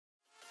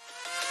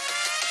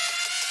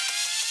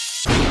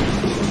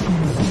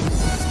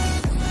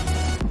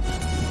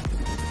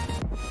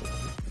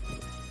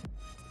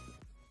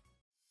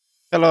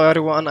Hello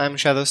everyone, I'm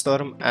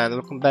Shadowstorm and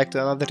welcome back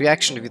to another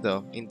reaction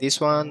video. In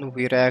this one,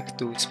 we react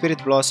to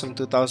Spirit Blossom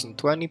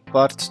 2020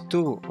 Part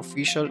 2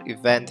 official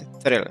event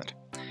trailer.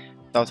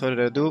 Without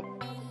further ado,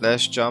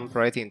 let's jump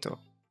right into.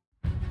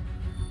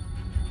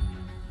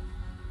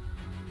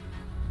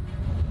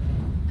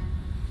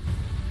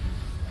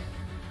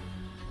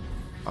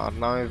 Are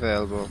now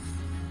available.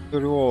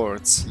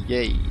 Rewards,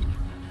 yay.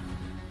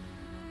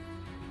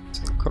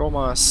 Some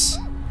chromas.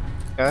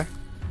 Okay.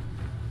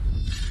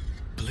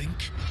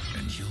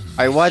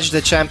 I watched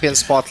the champion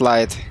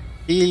spotlight.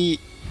 He's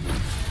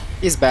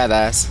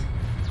badass.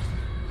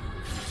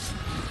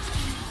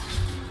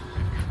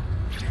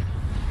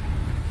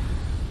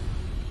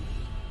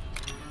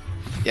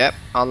 Yep,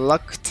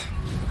 unlocked.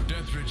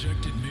 Death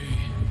rejected me,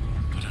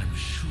 but I'm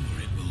sure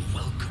it will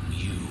welcome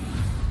you.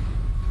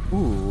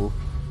 Ooh.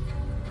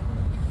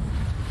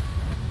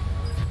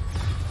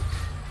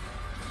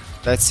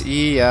 Let's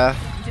see,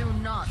 Do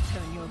not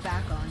turn your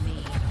back on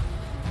me.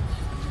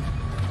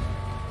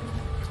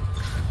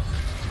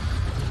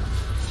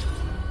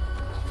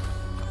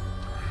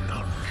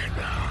 None can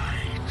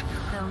hide.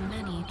 Though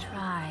many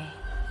try.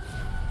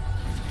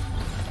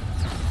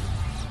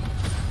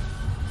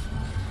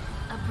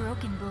 A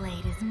broken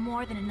blade is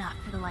more than enough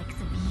for the likes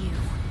of you.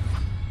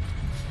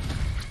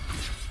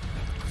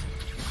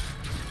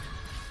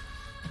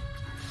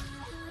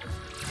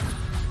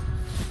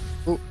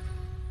 Ooh.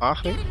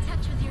 Get in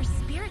touch with your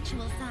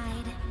spiritual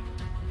side.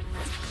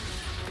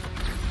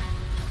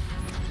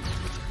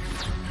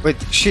 Wait,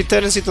 she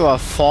turns into a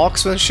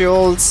fox when she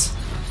holds?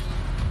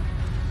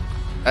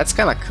 That's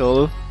kinda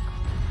cool.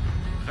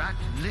 That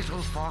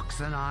little fox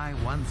and I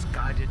once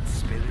guided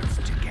spirits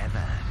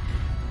together.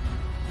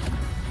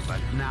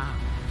 But now,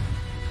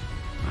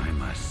 I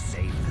must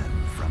save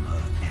them from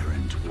her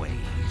errant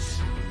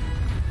ways.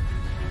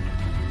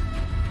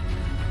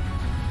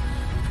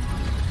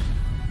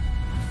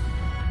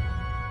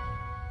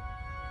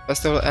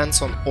 Festival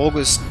ends on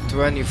August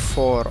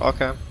 24,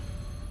 okay.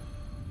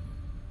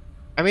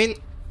 I mean,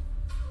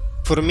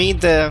 for me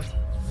the...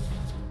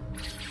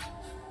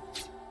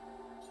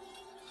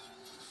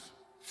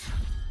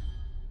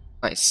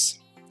 Nice.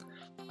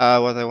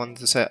 What I wanted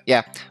to say,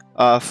 yeah.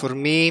 For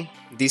me,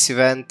 this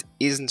event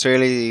isn't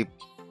really...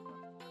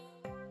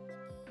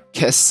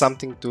 guess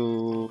something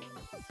to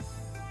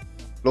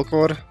look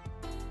for.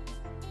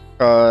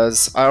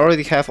 Because I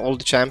already have all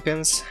the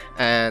champions,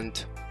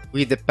 and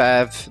with the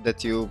path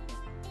that you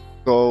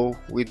go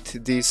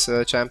with these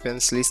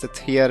champions listed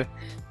here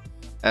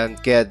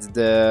and get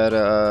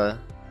their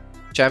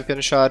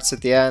champion shards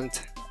at the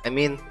end. I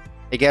mean,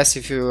 I guess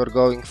if you are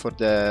going for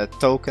the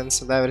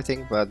tokens and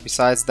everything, but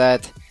besides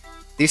that,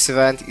 this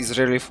event is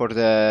really for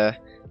the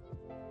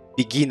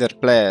beginner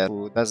player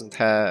who doesn't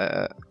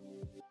have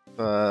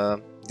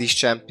these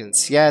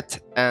champions yet,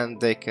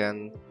 and they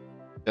can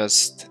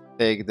just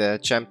take the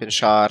champion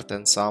shard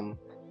and some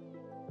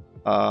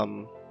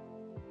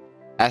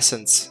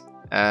essence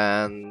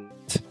and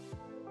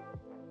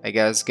I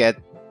guess get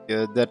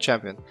their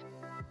champion.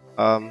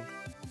 I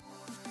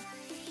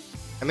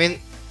mean,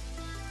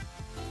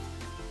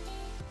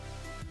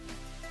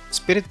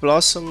 Spirit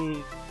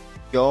Blossom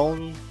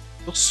Yone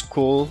looks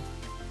cool,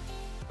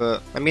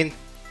 but I mean,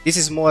 this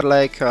is more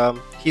like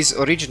his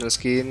original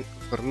skin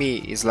for me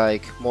is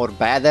like more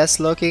badass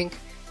looking.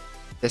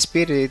 The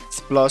Spirit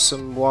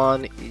Blossom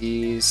one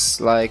is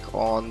like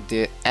on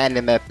the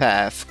anime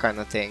path kind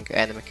of thing,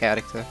 anime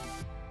character.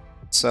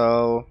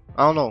 So,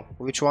 I don't know,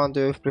 which one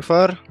do you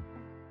prefer?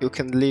 You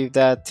can leave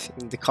that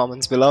in the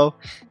comments below.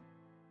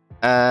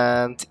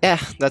 And yeah,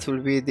 that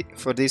will be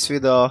for this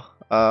video.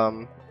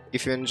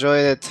 If you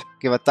enjoyed it,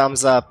 give a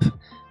thumbs up.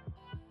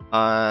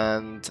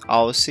 And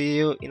I'll see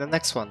you in the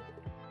next one.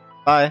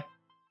 Bye!